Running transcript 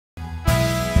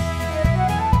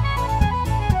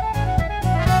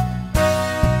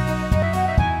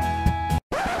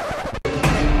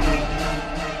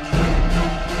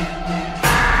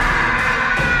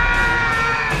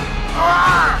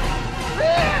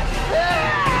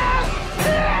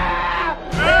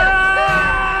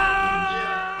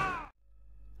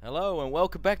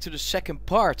welcome back to the second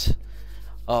part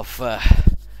of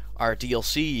our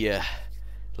DLC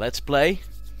Let's Play.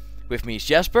 With me is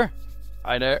Jasper.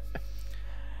 Hi there.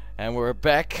 And we're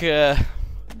back to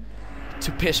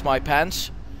piss my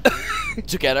pants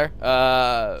together.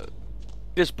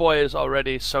 This boy is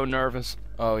already so nervous.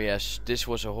 Oh yes, this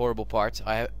was a horrible part.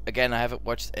 I haven't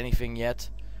watched anything yet.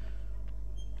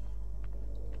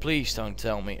 Please don't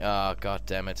tell me. Oh, god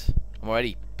damn it. I'm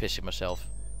already pissing myself.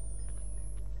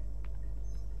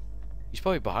 He's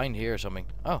probably behind here or something.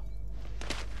 Oh.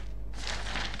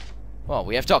 Well,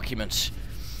 we have documents.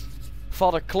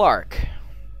 Father Clark.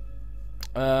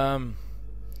 I'm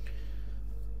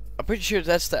pretty sure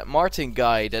that's that Martin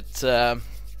guy that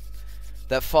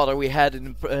that father we had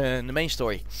in the main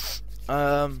story.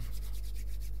 Let's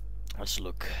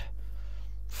look.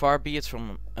 Far be it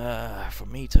from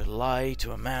me to lie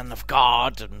to a man of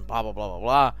God and blah blah blah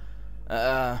blah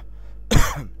blah.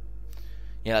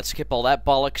 Yeah, let's skip all that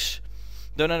bollocks.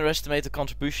 Don't underestimate the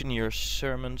contribution your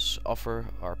sermons offer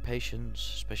our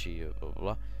patients, especially blah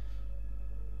blah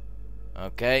blah.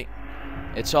 Okay,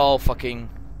 it's all fucking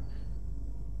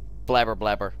blabber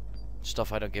blabber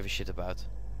stuff I don't give a shit about.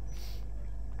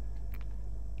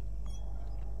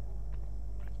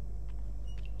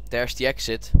 There's the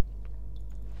exit.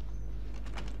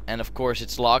 And of course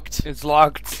it's locked. It's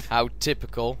locked. How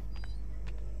typical.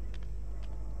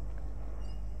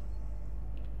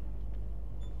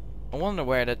 I wonder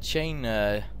where that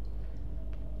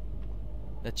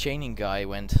that chaining guy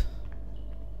went.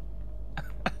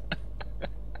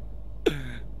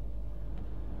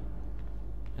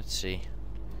 Let's see.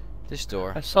 This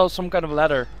door. I saw some kind of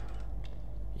ladder.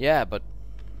 Yeah, but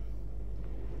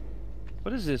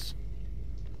What is this?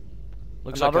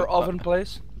 looks Another like a oven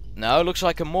place? No, it looks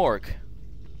like a morgue.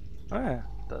 Oh yeah,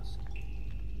 it does.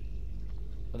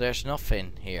 But there's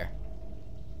nothing here.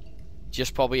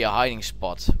 Just probably a hiding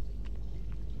spot.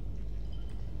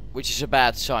 Which is a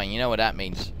bad sign, you know what that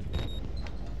means.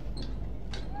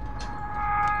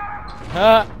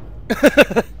 Huh?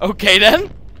 Okay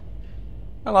then.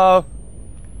 Hello.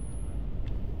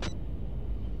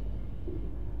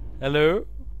 Hello?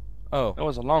 Oh, That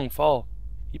was a long fall.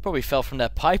 he probably fell from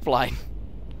that pipeline.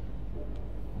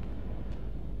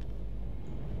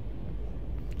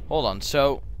 Hold on,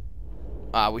 so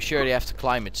we surely have to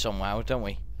climb it somehow, don't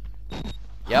we?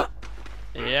 Yep.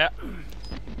 Yeah.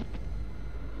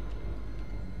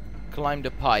 Climb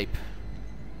the pipe.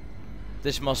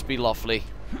 This must be lovely.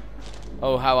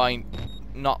 Oh, how I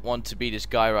not want to be this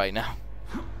guy right now.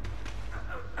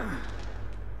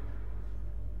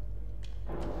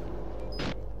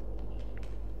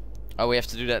 Oh, we have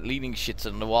to do that leaning shit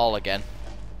on the wall again.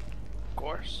 Of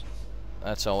course.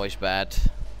 That's always bad.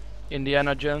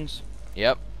 Indiana Jones.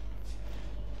 Yep.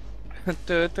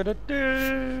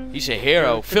 He's a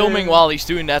hero. Filming while he's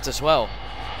doing that as well.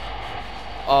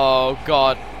 Oh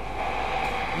god.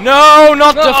 No,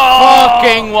 not the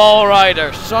fucking wall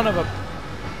rider. Son of a...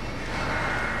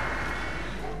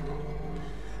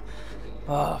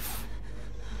 Oh,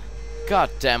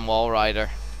 goddamn wall rider.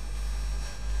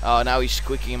 Oh, now he's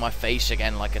squeaking in my face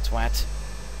again like a twat.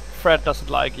 Fred doesn't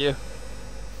like you.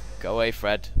 Go away,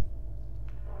 Fred.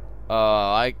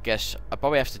 I guess I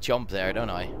probably have to jump there, don't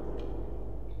I?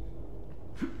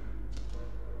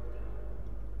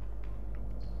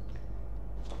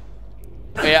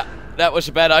 Yeah, that was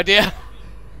a bad idea.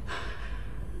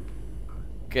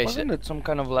 Okay, Wasn't it some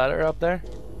kind of ladder up there?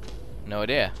 no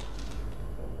idea.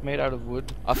 Made out of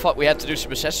wood. I thought we had to do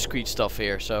some Assassin's Creed stuff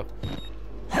here, so.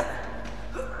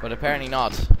 But apparently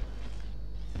not.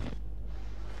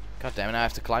 God damn it, I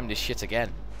have to climb this shit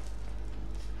again.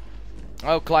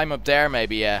 Oh, climb up there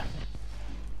maybe, yeah.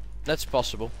 That's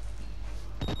possible.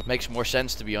 Makes more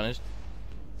sense, to be honest.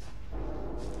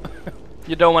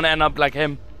 You don't want to end up like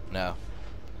him. No.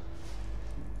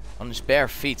 On his bare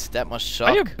feet, that must suck.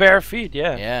 Are you bare feet?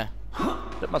 Yeah. Yeah.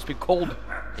 That must be cold.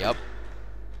 Yep.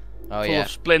 Oh Full yeah. of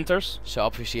splinters. So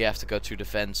obviously you have to go through the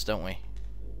fence, don't we?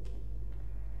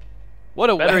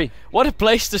 What a Battery. what a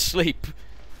place to sleep.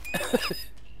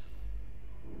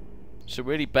 Some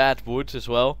really bad wood as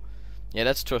well. Yeah,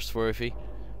 that's trustworthy.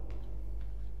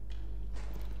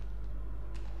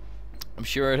 I'm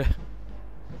sure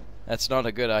that's not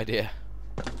a good idea.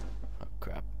 Oh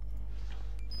crap.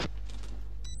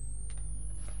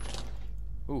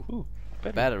 Ooh,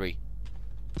 battery.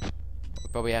 We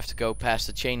probably have to go past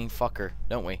the chaining fucker,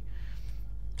 don't we?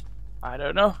 I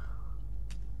don't know.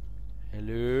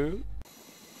 Hello?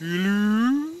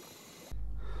 Hello?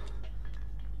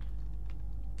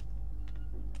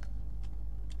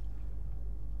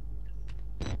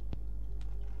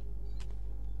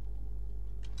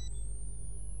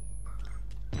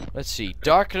 Let's see.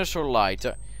 Darkness or light?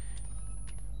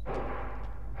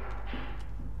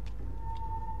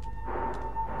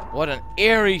 What an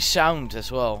eerie sound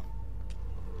as well.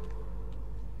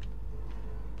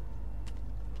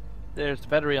 There's the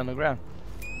battery on the ground.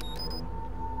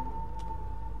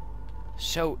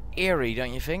 So eerie,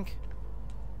 don't you think?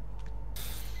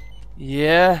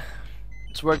 Yeah.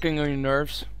 It's working on your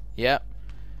nerves. Yeah.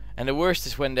 And the worst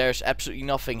is when there's absolutely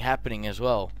nothing happening as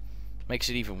well. Makes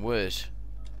it even worse.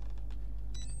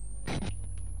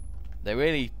 They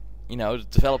really, you know, the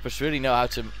developers really know how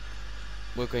to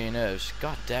work on your nerves.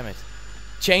 God damn it.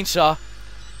 Chainsaw.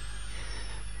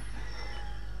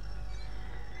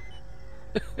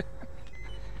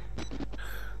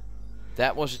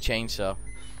 That was a chainsaw.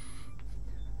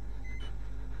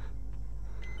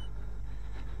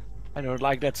 I don't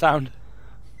like that sound.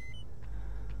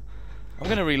 I'm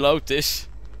gonna reload this.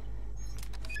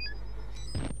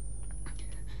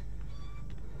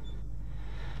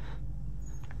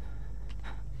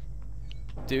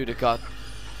 Dude, I got...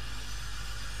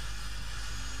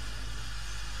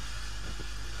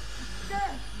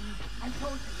 I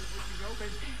told you it would be open.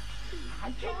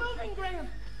 I keep moving, Graham.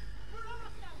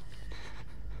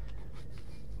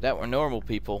 That were normal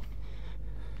people.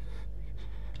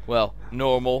 Well,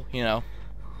 normal, you know.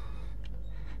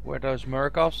 Were those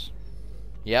Murkoffs?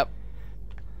 Yep.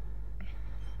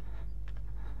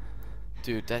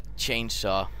 Dude, that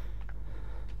chainsaw.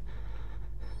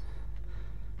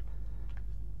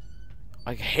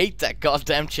 I hate that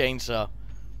goddamn chainsaw.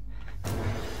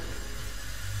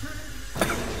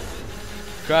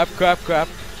 Crap, crap, crap.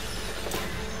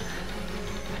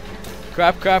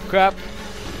 Crap, crap, crap.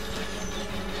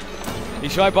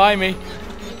 He's right by me.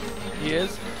 He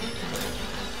is.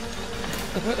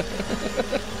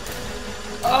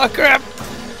 Oh crap!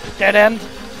 Dead end.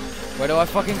 Where do I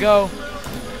fucking go?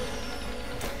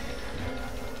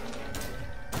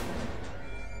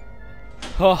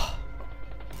 Oh.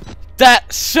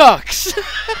 That sucks!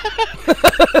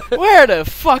 Where the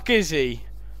fuck is he?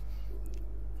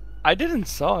 I didn't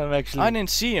saw him actually. I didn't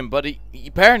see him, but he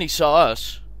apparently saw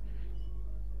us.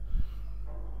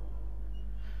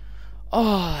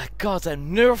 Oh god, that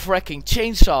nerve-wracking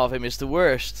chainsaw of him is the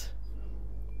worst.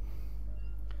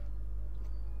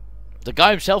 The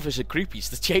guy himself isn't creepy, it's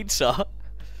the chainsaw.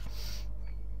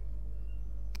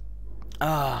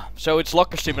 So it's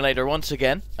Locker Simulator once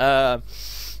again.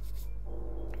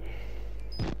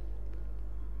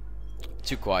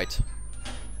 Too quiet.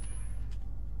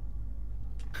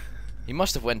 He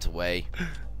must have went away.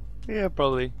 Yeah,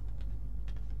 probably.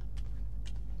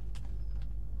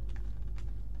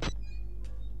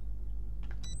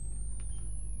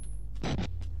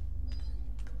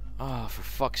 Oh, for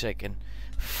fuck's sake. And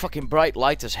fucking bright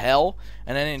light as hell.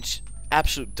 And then it's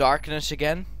absolute darkness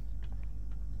again.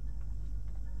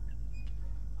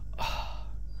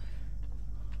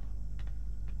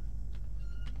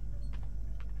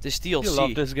 This DLC. You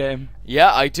love this game.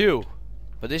 Yeah, I do.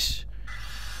 But this...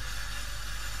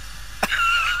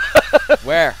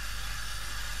 Where?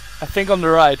 I think on the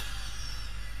right.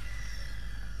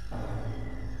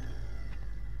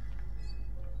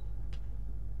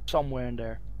 Somewhere in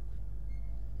there.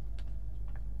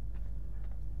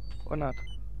 Or not.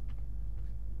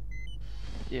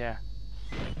 Yeah.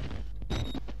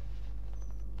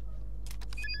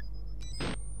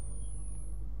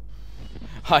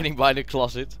 Hiding by the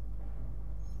closet.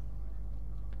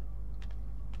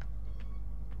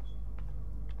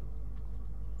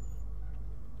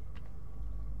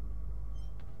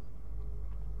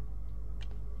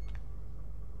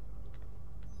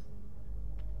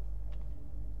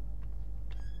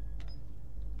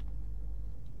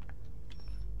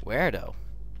 Where though?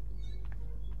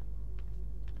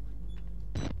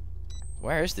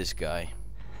 Where is this guy?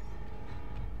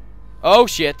 Oh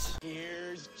shit!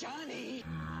 Here's Johnny.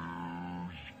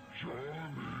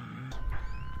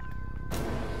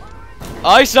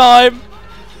 I saw him!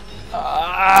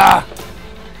 Ah!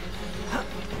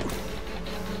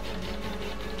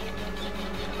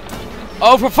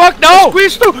 Oh, for fuck, no!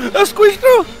 Squeeze through! Squeeze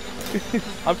through!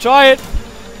 I'm trying!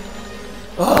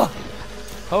 Ugh.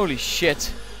 Holy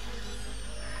shit.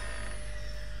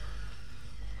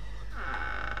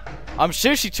 I'm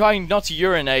seriously trying not to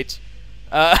urinate.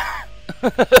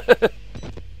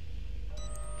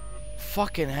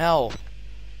 Fucking hell.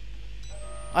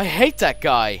 I hate that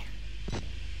guy.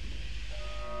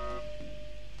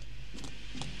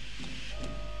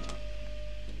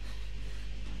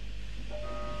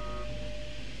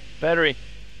 Battery.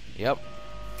 Yep.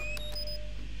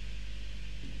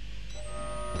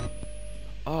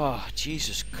 Oh,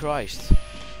 Jesus Christ.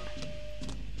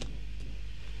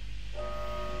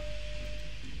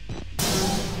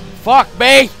 Fuck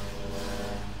me!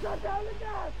 Shut down the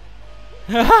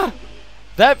gas!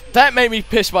 that made me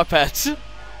piss my pants.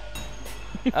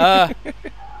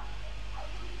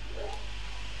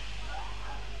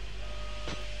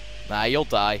 Nah, you'll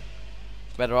die.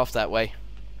 Better off that way.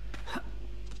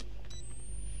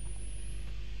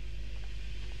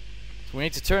 So we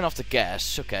need to turn off the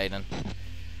gas. Okay then.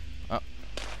 Oh.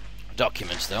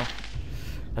 Documents though.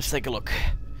 Let's take a look.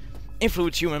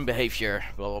 Influence human behavior.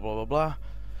 Blah blah blah blah blah.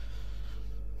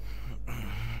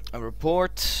 A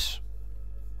report.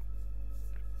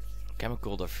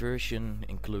 Chemical diversion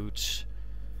includes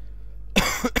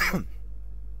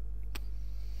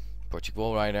Project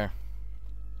Wall Rider.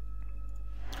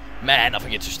 Man,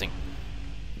 nothing interesting.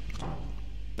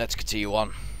 Let's continue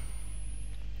on.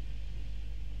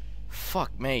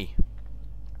 Fuck me.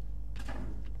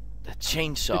 The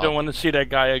chainsaw. You don't want to see that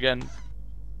guy again.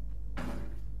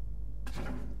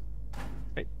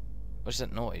 Hey. What's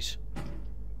that noise?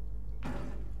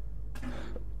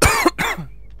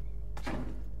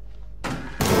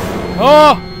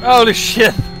 Oh! Holy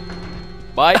shit!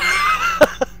 Bye.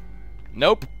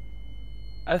 Nope.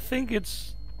 I think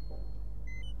it's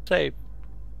safe.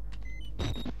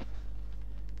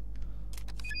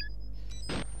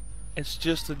 It's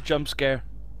just a jump scare.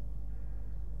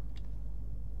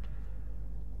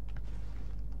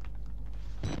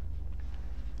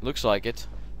 Looks like it.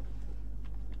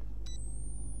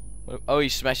 Oh,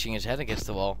 he's smashing his head against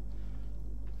the wall.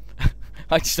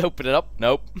 I just opened it up.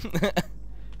 Nope.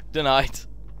 Denied.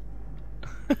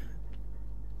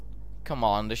 Come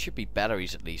on, there should be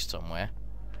batteries at least somewhere.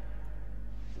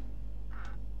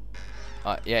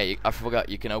 Yeah, I forgot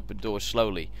you can open doors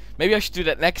slowly. Maybe I should do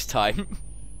that next time.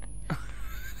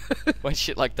 When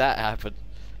shit like that happened.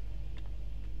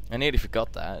 I nearly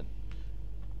forgot that.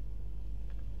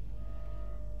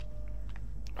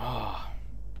 Oh.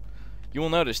 You will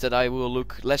notice that I will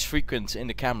look less frequent in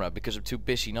the camera because I'm too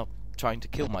busy not trying to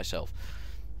kill myself.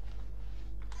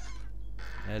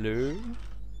 Hello?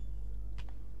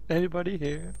 Anybody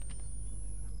here?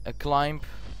 A climb.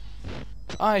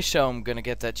 So I'm gonna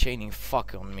get that chaining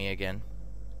fuck on me again.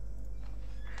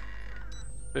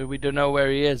 But we don't know where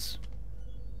he is.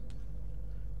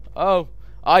 Oh,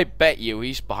 I bet you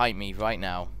he's behind me right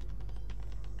now.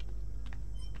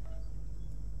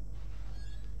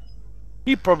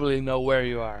 He probably know where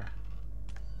you are.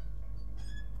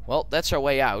 Well, that's our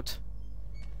way out.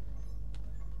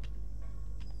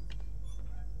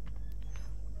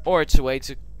 Or it's a way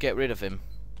to get rid of him.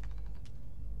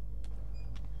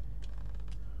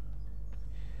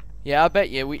 Yeah, I bet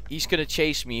you he's gonna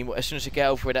chase me as soon as I get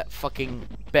over that fucking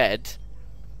bed.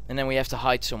 And then we have to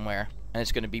hide somewhere. And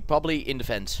it's gonna be probably in the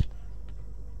fence.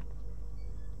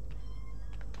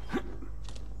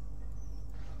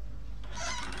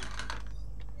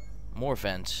 More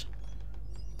fence.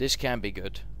 This can be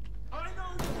good.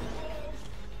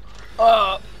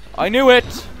 I knew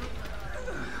it!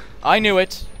 I knew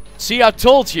it! See, I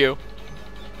told you!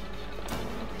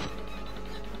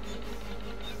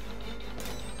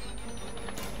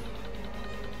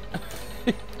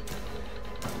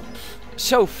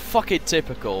 So fucking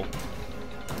typical.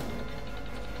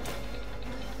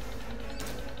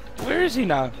 Where is he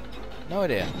now? No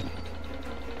idea.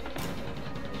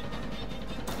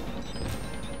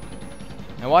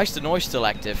 Now why is the noise still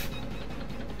active?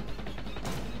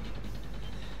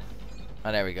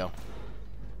 Oh, there we go.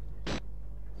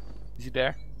 Is he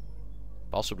there?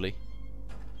 Possibly.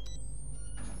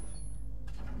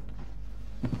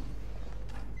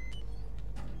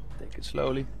 Take it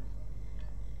slowly.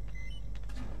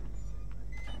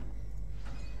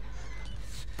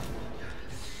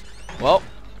 Well,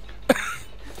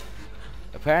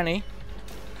 apparently.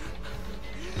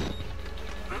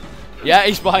 Yeah,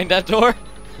 he's behind that door.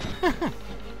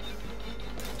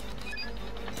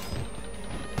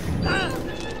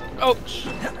 Oh.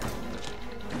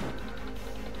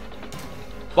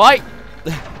 Bye.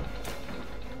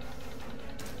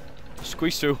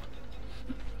 Squeeze through.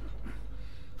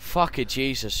 Fuck it,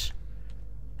 Jesus.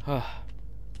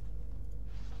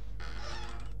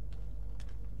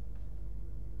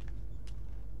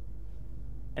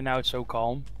 And now it's so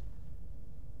calm.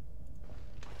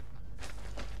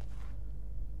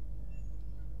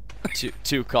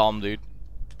 Too calm, dude.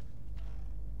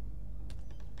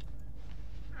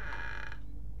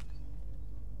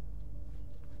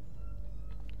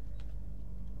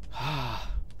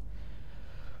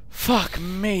 Fuck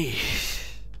me.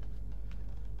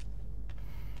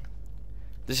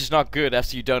 This is not good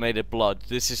after you donated blood.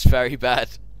 This is very bad.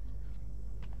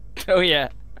 Oh yeah.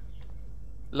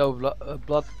 Low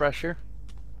blood pressure.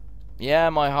 Yeah,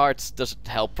 my heart doesn't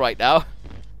help right now.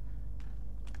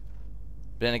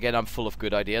 then again, I'm full of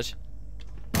good ideas.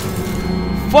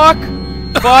 Fuck!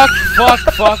 Fuck! Fuck!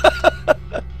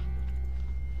 Fuck!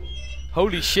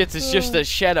 Holy shit, it's just a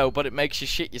shadow, but it makes you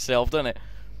shit yourself, doesn't it?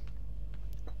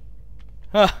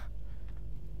 Huh.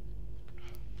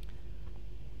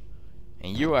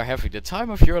 And you are having the time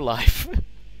of your life.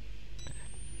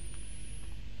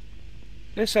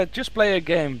 They said, just play a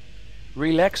game.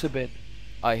 Relax a bit.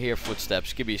 I hear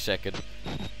footsteps. Give me a second.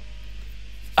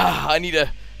 I need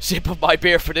a sip of my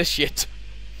beer for this shit.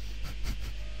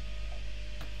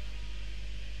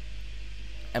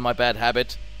 And my bad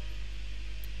habit.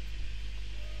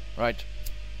 Right.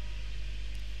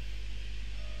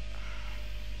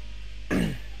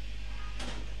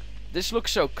 This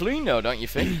looks so clean though, don't you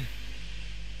think?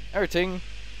 Everything,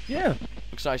 Yeah.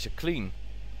 looks nice and clean.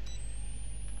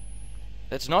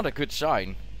 That's not a good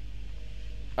sign.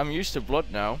 I'm used to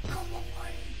blood now. Go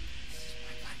away. This is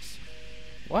my place.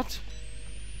 What?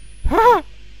 Huh?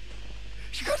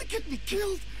 You're gonna get me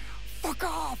killed. Fuck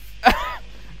off.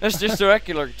 That's just a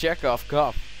regular Chekhov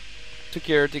cop.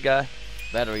 Security guy.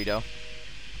 Battery though.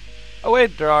 Oh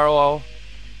wait, there are all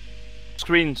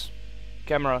screens,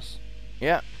 cameras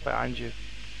Yeah. behind you.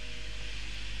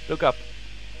 Look up.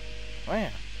 Oh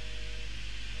yeah.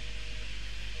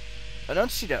 I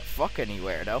don't see that fuck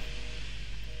anywhere though.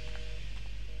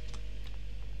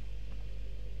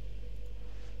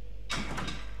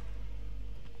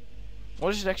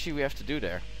 What is it actually we have to do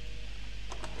there?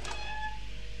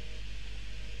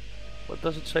 What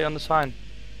does it say on the sign?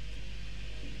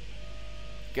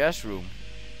 Gas room.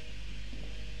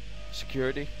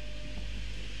 Security.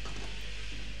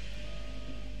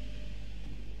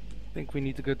 I think we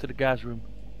need to go to the gas room.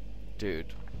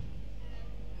 Dude.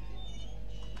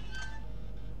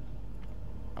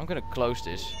 I'm gonna close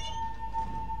this.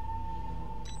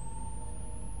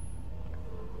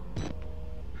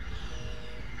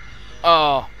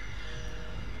 Oh.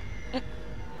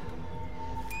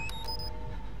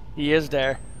 He is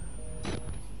there.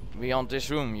 Beyond this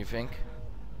room, you think?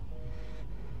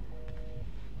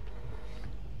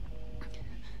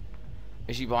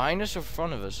 Is he behind us or in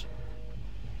front of us?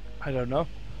 I don't know.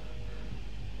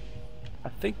 I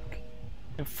think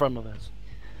in front of us.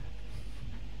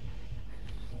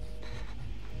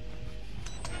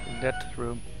 In that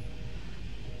room.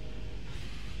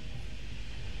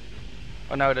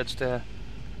 Oh no, that's the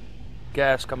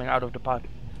gas coming out of the pipe.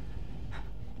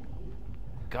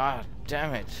 God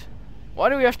damn it. Why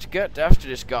do we have to get after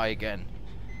this guy again?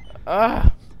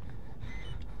 Ah.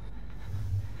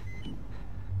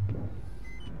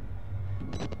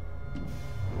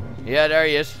 Yeah, there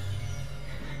he is.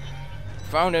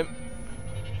 Found him.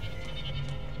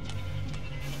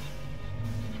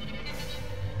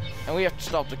 And we have to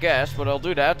stop the gas, but I'll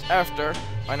do that after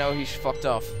I know he's fucked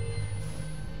off.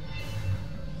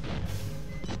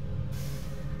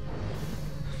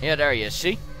 Yeah, there he is,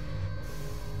 see?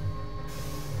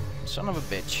 Son of a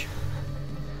bitch.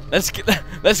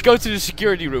 Let's go to the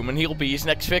security room and he'll be his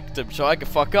next victim so I can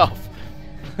fuck off.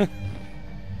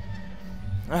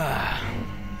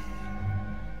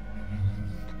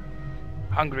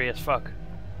 Hungry as fuck.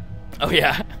 Oh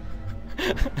yeah.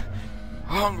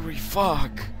 Hungry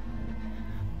fuck.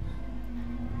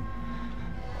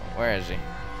 Where is he?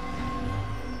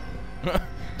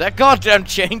 That goddamn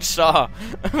chainsaw.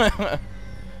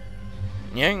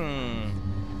 Yang.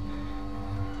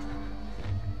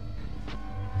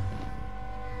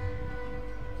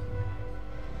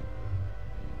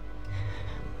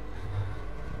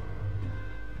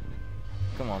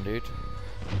 Come on, dude.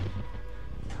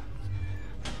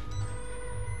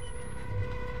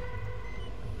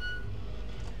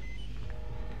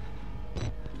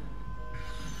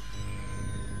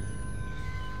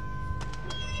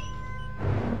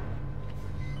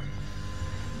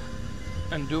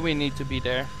 And do we need to be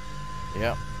there?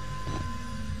 Yeah.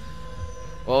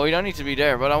 Well, we don't need to be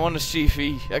there, but I want to see if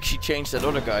he actually changed that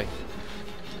other guy.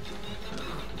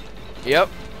 Yep.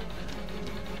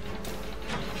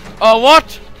 Oh,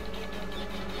 what?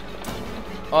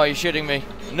 Oh, you're shitting me.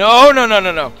 No, no, no,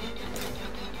 no, no.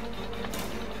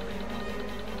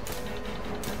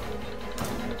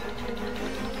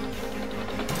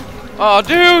 Oh,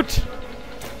 dude.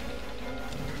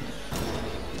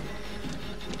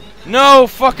 No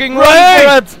fucking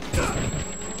way!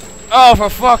 Oh, for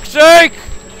fuck's sake!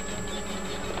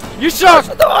 You suck!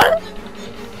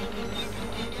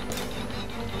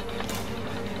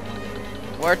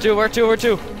 Where to? Where to? Where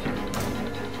to?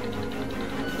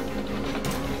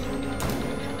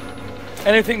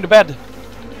 Anything to bed?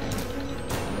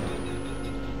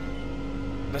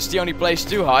 That's the only place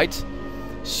to hide.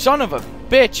 Son of a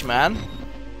bitch, man.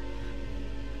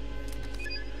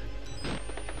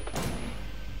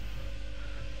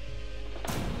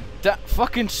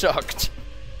 fucking sucked.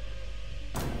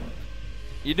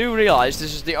 You do realize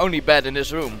this is the only bed in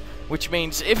this room, which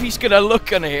means if he's gonna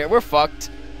look under here, we're fucked.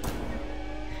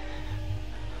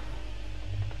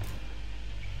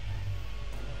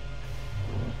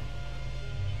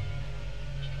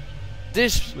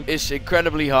 This is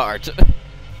incredibly hard.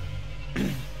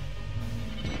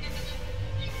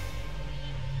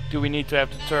 Do we need to have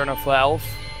to turn a valve?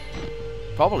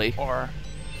 Probably. Or...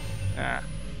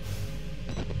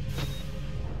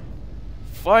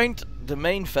 Find the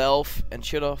main valve and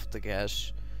shut off the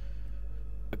gas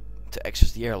to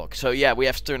access the airlock. So yeah, we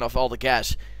have to turn off all the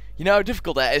gas. You know how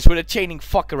difficult that is with a chaining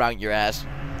fuck around your ass.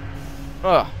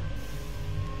 Ugh.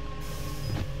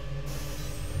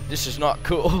 This is not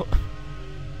cool.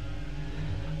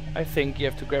 I think you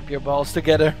have to grab your balls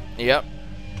together. Yep.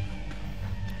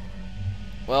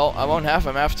 Well, I won't have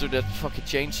him after that fucking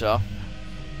chainsaw.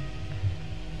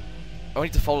 I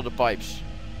need to follow the pipes.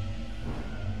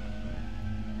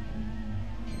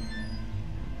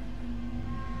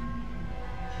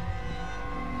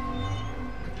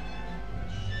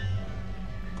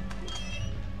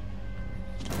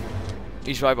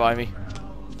 He's right by me.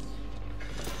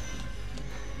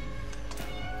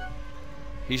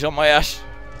 He's on my ass.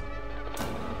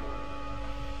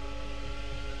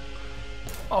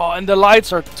 Oh, and the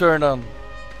lights are turned on.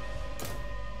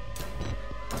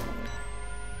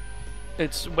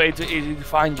 It's way too easy to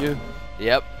find you.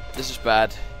 Yep, this is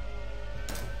bad.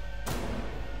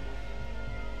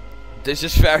 This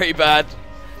is very bad.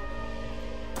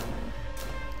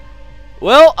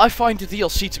 Well, I find the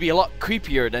DLC to be a lot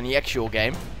creepier than the actual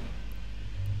game.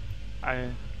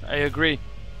 I agree.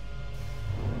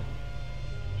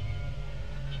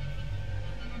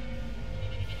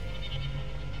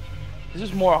 This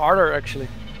is more harder actually.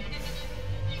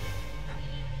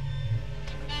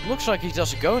 Looks like he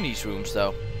doesn't go in these rooms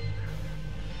though.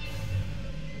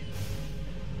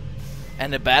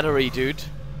 And the battery, dude.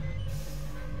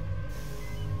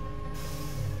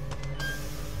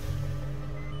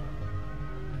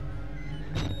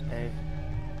 Hey,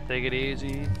 take it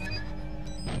easy.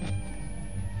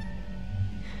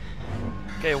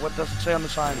 Okay, what does it say on the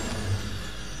sign?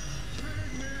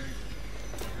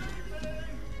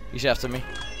 He's after me.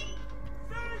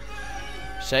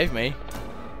 Save me.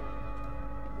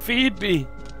 Feed me.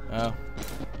 Oh.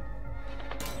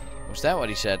 Was that what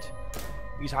he said?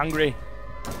 He's hungry.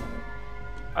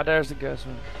 Ah, there's the gas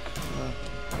one.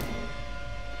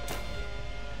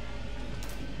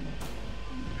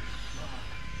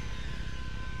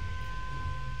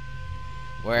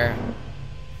 Where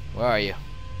are you?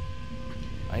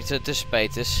 I need to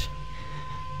anticipate this.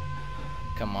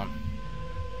 Come on.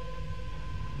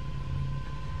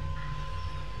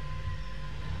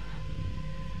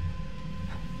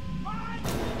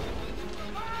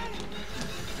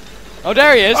 Oh,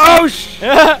 there he is! Oh sh!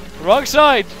 Wrong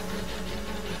side!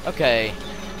 Okay.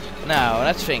 Now,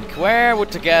 let's think. Where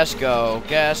would the gas go?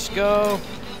 Gas go...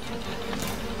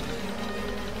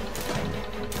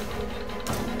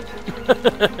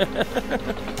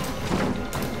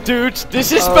 Dude,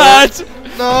 this is bad!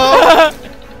 No!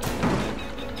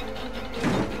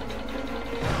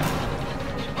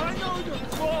 I know you're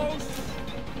close.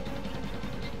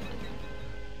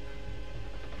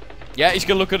 Yeah, he's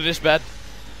gonna look under this bed.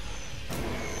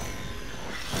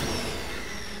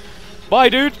 Bye,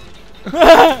 dude!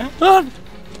 Run!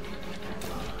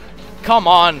 Come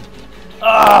on!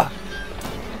 Ah!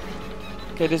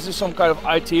 Okay, this is some kind of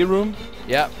IT room.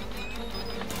 Yeah.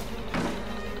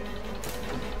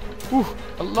 Ooh,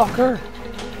 a locker.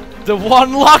 The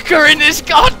one locker in this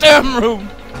goddamn room!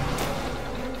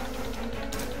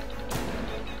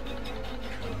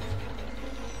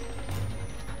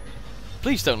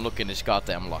 Please don't look in this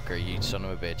goddamn locker, you son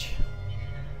of a bitch.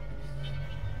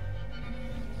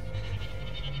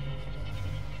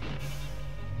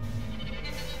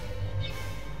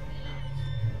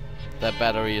 That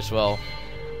battery as well.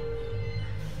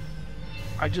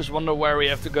 I just wonder where we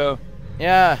have to go.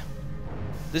 Yeah.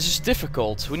 This is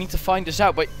difficult. We need to find this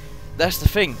out, but that's the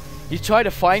thing. You try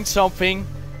to find something,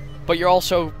 but you're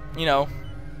also, you know...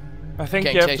 I think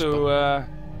getting you have chased to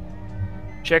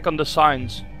check on the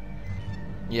signs.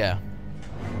 Yeah.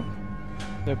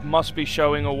 They must be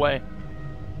showing a way.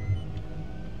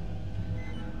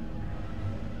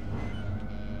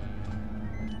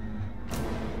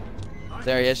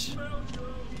 There he is.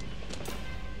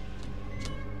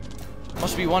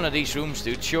 Must be one of these rooms,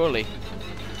 dude, surely.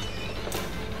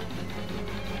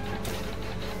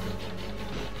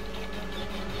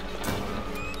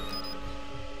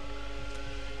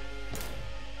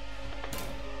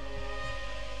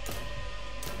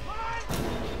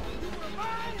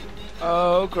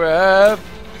 Oh crap!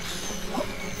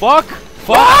 Fuck!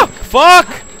 Fuck! Fuck!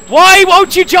 Why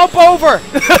won't you jump over?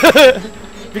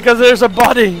 Because there's a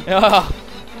body.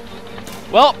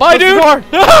 Well, bye, What's dude. more?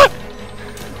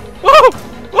 Whoa!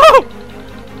 Whoa!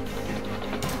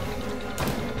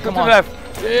 Go Come to on. the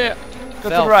left. Yeah. Go to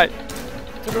Fell. the right.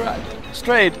 To the right.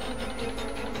 Straight.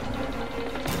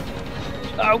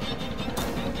 Ow.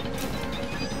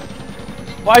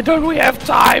 Why don't we have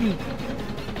time?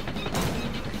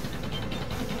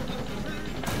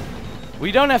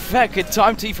 We don't have fucking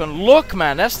time to even look,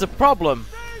 man. That's the problem.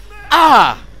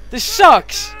 Ah! This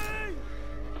sucks.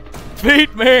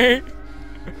 Feed me.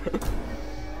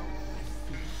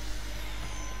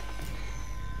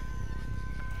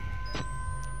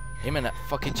 Him and that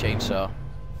fucking chainsaw.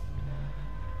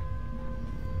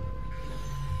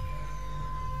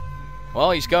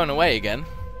 Well, he's going away again.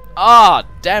 Ah,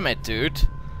 damn it, dude.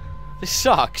 This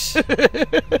sucks.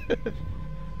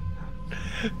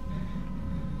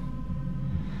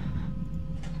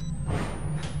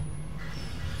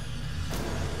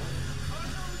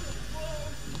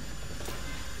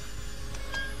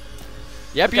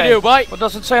 Yep, Okay. you do, bye. What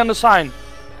does it say on the sign?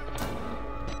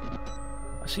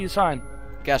 I see a sign.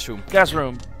 Gas room. Gas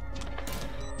room.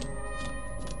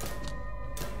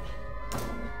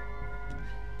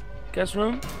 Gas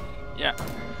room? Yeah.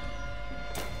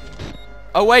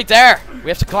 Oh, wait, there! We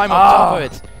have to climb up top Ah. of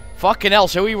it. Fucking hell,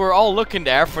 so we were all looking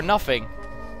there for nothing.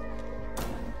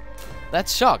 That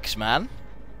sucks, man.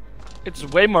 It's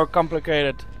way more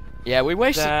complicated Yeah, we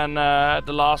wasted... than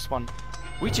the last one.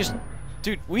 We just...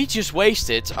 Dude, we just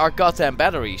wasted our goddamn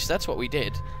batteries. That's what we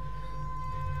did.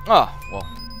 Oh, well.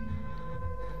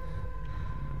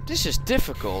 This is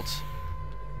difficult.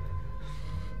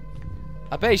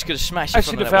 I bet he's gonna smash it I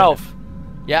from see the that valve.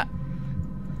 window. Yeah.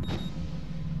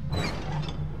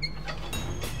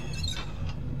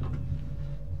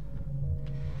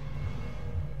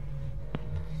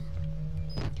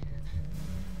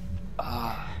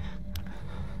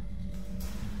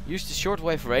 Use the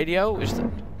shortwave radio. Is the...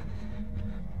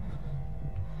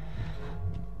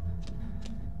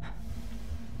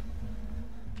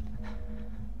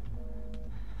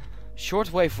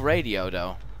 Shortwave radio,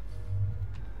 though.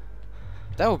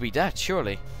 That would be that,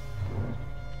 surely.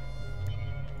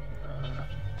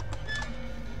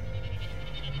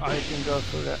 I can go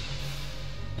through that.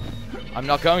 I'm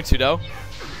not going to, though.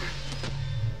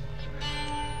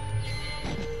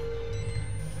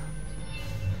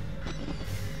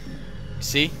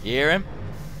 See? You hear him?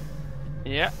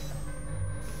 Yeah.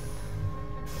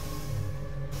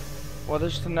 What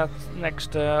is the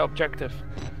next objective?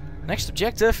 Next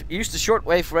objective, use the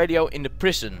shortwave radio in the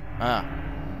prison. Ah.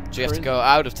 So you have to go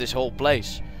out of this whole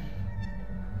place.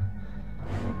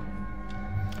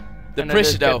 The And then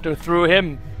just prison, get through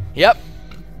him. Yep.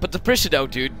 But the prison,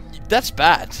 dude, that's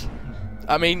bad.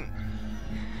 I mean,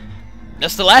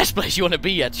 that's the last place you want to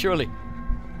be at, surely.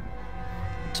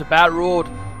 It's a bad road.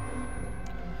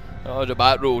 Oh, the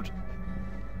bad road.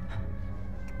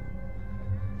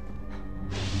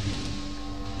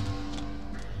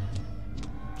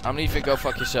 I'm leaving, go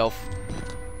fuck yourself.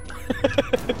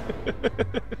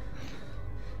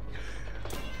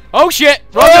 Oh shit!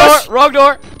 Wrong Yes! door! Wrong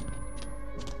door!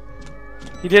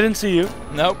 He didn't see you.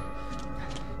 Nope.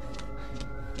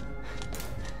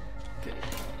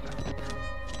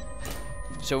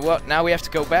 So what? Now we have to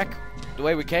go back the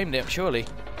way we came there, surely.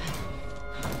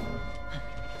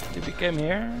 Did we came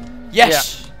here?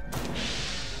 Yes!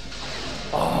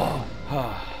 Oh.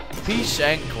 Peace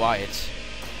and quiet.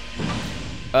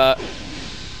 Oh!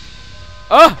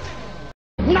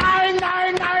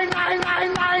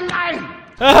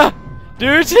 9999999.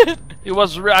 Dude! He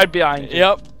was right behind you.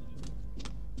 Yep.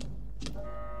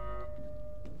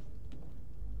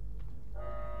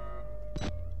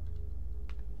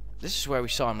 This is where we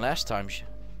saw him last time,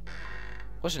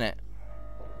 wasn't it?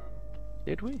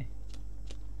 Did we?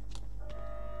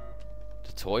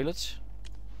 The toilets?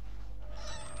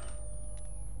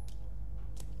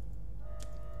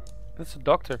 That's a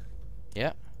doctor.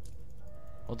 Yeah.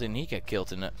 Well, didn't he get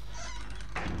killed in it?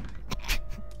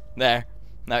 There.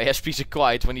 Now he has peace and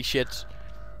quiet when he shits.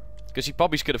 Because he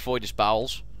probably could avoid his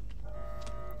bowels.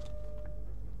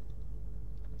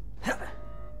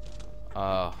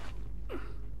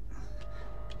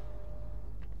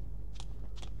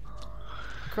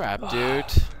 Crap, dude.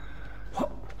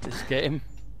 This game.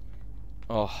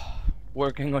 Oh.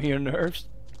 Working on your nerves.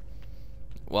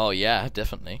 Well, yeah,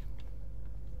 definitely.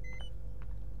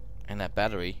 And that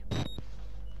battery.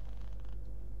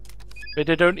 But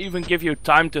they don't even give you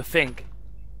time to think.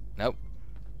 Nope.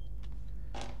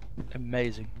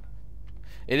 Amazing.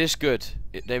 It is good.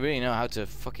 They really know how to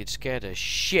fucking scare the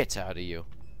shit out of you.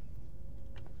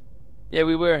 Yeah,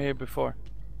 we were here before.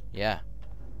 Yeah.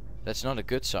 That's not a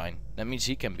good sign. That means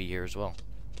he can be here as well.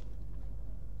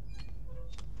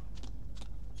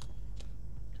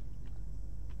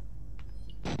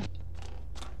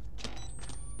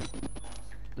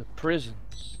 The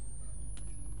prisons.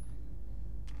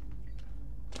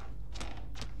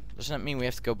 Doesn't that mean we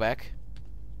have to go back?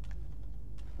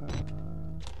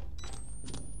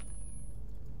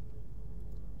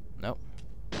 Nope.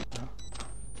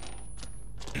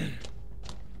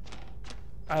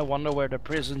 I wonder where the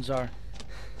prisons are.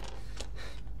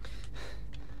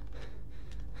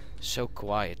 So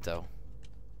quiet though.